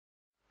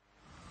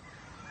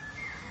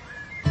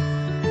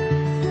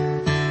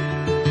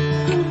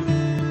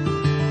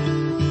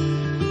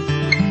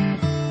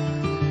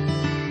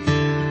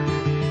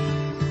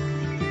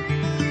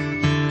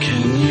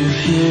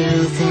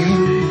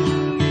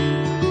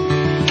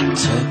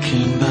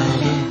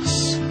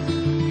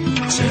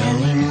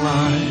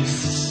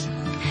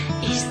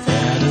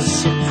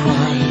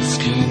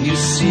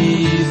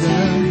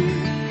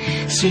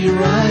see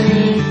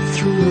right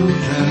through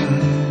them.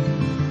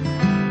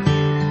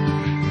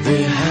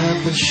 They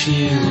have a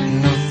shield,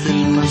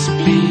 nothing must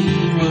be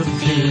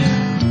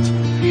revealed.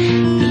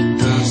 It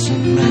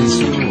doesn't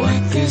matter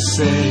what they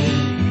say,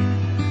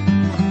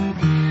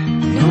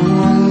 no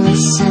one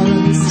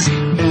listens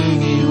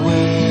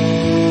anyway.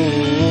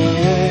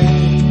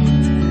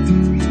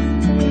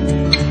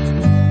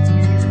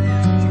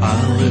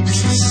 Our lips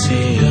are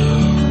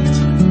sealed,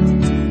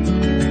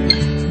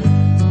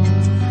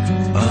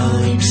 our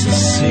lips are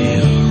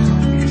sealed,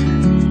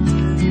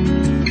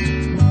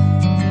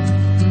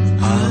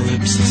 our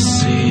lips are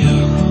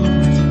sealed.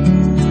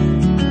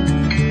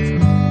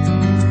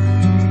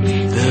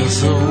 There's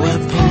a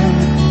weapon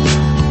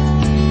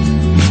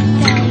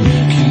that we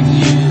can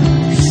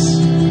use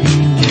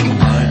in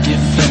our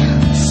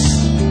defense.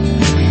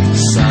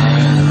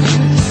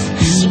 Silence,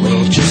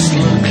 well, just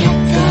look at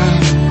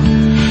them,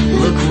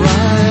 look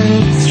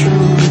right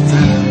through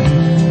them.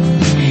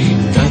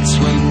 That's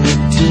when they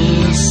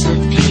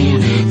disappear,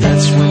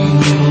 that's when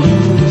you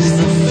lose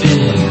the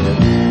fear.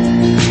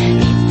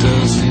 It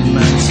doesn't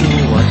matter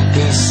what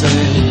they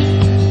say.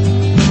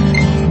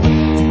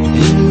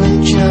 In the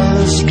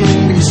jealous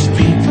games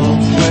people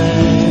play,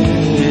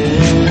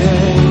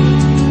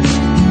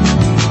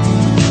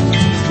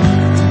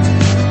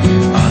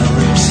 our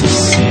lips are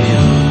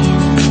sealed,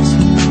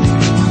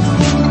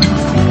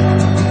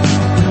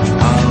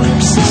 our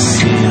lips are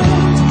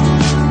sealed,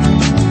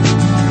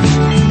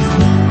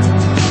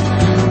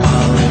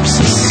 our lips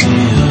are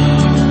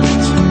sealed.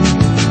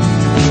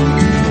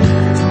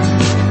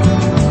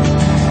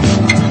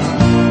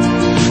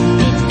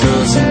 It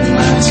doesn't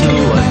matter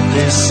what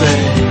they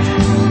say,